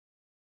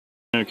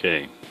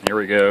Okay, here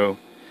we go.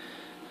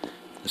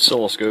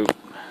 Oscilloscope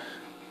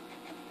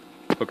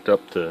hooked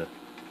up to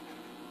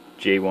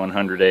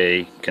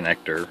J100A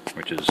connector,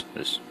 which is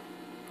this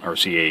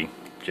RCA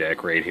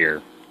jack right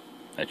here.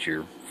 That's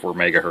your 4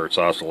 megahertz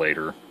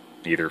oscillator,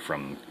 either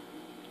from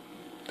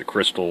the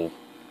crystal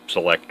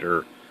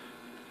selector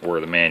or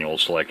the manual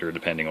selector,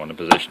 depending on the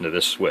position of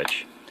this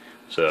switch.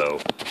 So,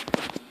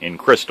 in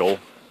crystal,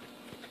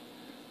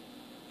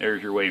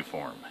 there's your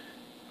waveform.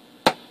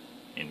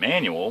 In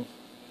manual,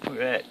 look at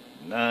that.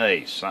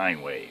 Nice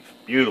sine wave.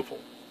 Beautiful.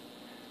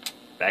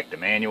 Back to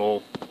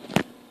manual.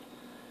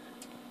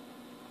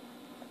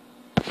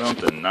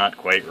 Something not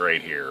quite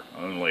right here.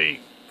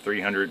 Only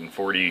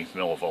 340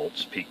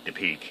 millivolts peak to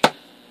peak.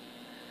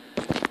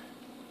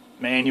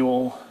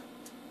 Manual.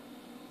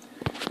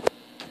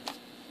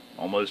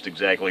 Almost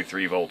exactly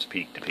 3 volts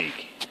peak to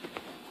peak.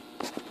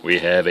 We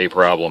have a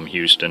problem,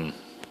 Houston.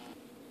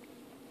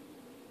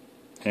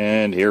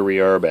 And here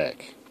we are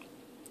back.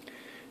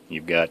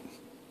 You've got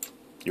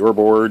your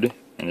board,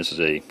 and this is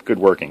a good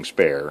working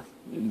spare.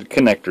 The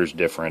connector's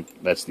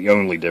different. That's the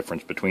only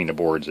difference between the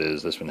boards.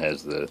 Is this one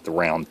has the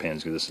round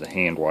pins, because this is a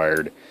hand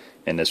wired,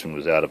 and this one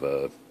was out of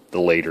the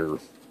later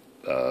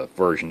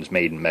versions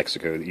made in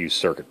Mexico that use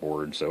circuit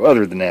boards. So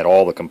other than that,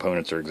 all the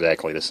components are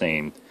exactly the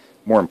same.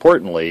 More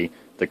importantly,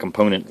 the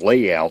component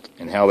layout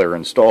and how they're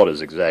installed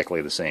is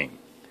exactly the same.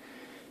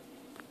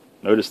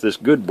 Notice this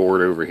good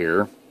board over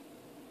here.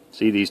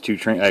 See these two,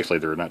 actually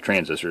they're not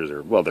transistors,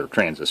 well they're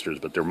transistors,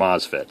 but they're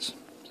MOSFETs.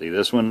 See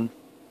this one?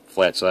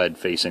 Flat side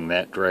facing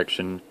that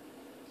direction.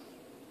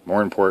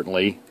 More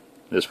importantly,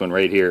 this one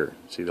right here.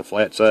 See the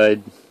flat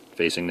side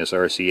facing this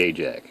RCA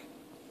jack.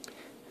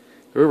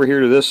 Go over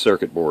here to this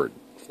circuit board.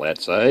 Flat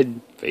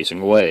side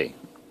facing away.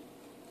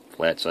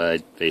 Flat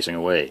side facing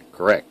away.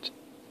 Correct.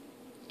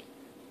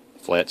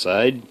 Flat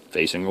side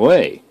facing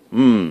away.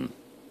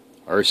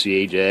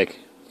 RCA jack,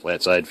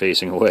 flat side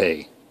facing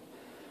away.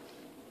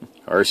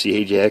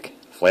 RCA jack,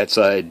 flat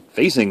side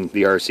facing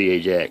the RCA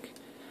jack.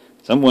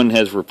 Someone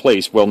has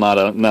replaced, well,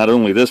 not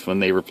only this one,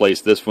 they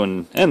replaced this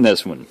one and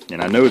this one.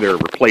 And I know they're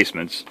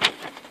replacements.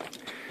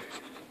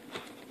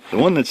 The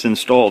one that's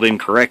installed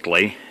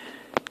incorrectly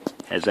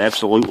has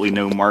absolutely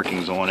no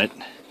markings on it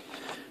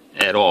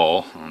at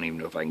all. I don't even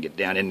know if I can get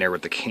down in there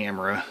with the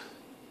camera.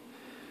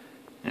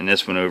 And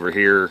this one over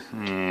here,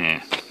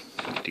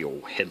 the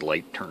old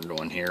headlight turned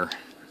on here.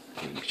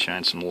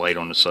 Shine some light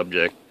on the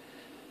subject.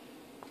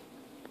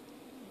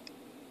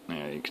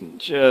 Now you can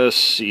just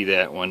see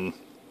that one.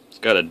 It's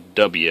got a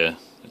W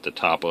at the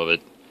top of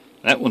it.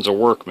 That one's a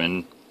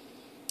Workman,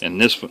 and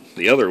this one,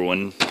 the other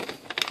one,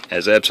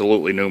 has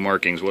absolutely no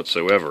markings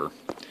whatsoever.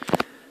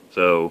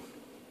 So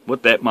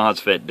what that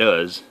MOSFET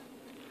does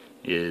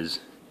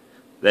is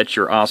that's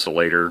your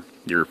oscillator,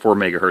 your 4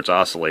 megahertz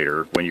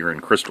oscillator when you're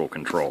in crystal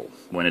control.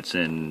 When it's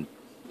in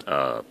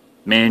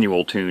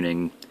manual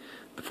tuning,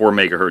 the 4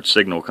 megahertz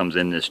signal comes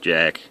in this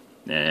jack,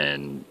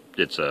 and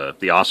it's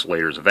the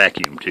oscillator is a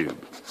vacuum tube.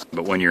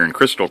 But when you're in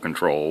crystal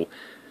control,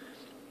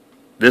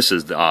 this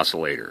is the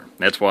oscillator.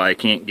 That's why I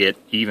can't get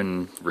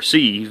even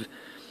receive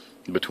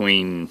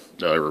between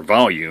or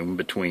volume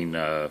between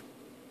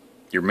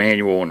your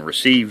manual and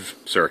receive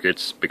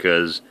circuits,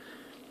 because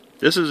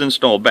this is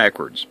installed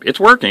backwards. It's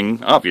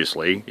working,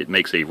 obviously. It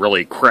makes a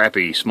really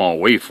crappy small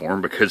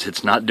waveform because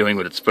it's not doing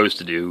what it's supposed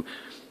to do.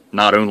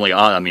 Not only,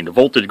 I mean, the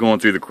voltage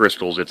going through the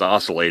crystals, it's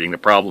oscillating. The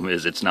problem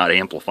is it's not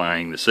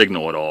amplifying the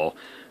signal at all.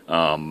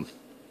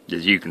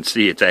 As you can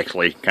see, it's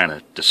actually kind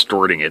of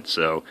distorting it.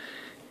 So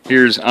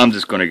I'm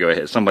just going to go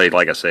ahead. Somebody,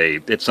 like I say,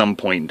 at some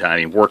point in time, I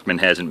mean, Workman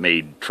hasn't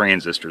made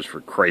transistors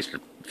for Christ a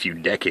few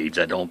decades,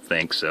 I don't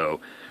think. So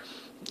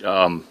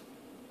I'm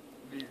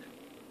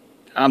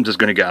just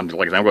going to go, I'm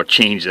going to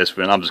change this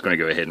one. I'm just going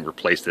to go ahead and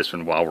replace this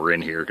one while we're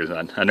in here, because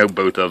I know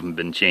both of them have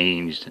been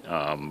changed.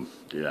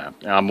 Yeah,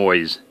 I'm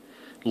always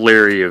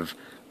leery of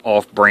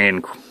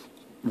off-brand,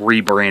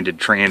 rebranded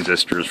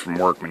transistors from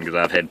Workman, because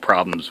I've had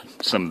problems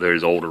with some of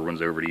those older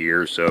ones over the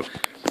years. So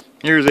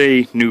here's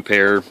a new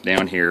pair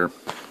down here.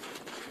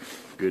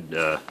 Good,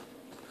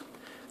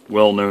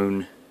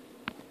 well-known,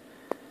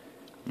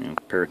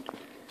 pair of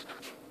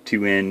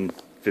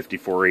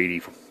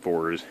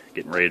 2N5484s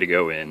getting ready to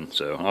go in.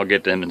 So I'll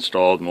get them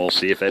installed, and we'll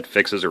see if that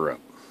fixes her up.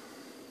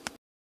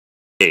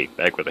 Okay,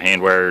 back with the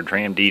hand-wired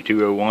Tram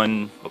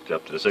D201 hooked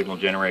up to the signal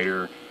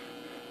generator.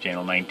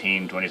 Channel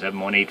 19,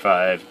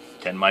 27185,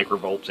 10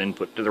 microvolts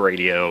input to the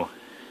radio.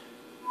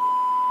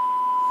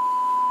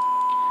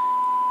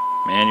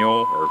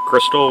 Manual or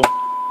crystal,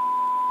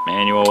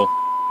 manual,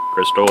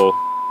 crystal,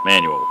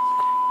 manual.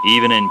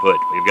 Even input.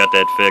 We've got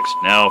that fixed.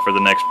 Now for the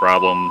next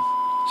problem.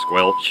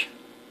 Squelch.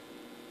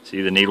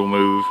 See the needle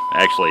move?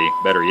 Actually,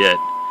 better yet.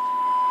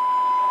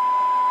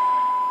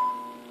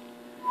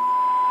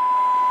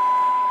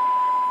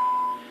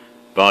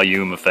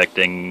 Volume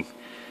affecting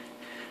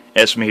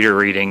S-meter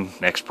reading.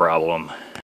 Next problem.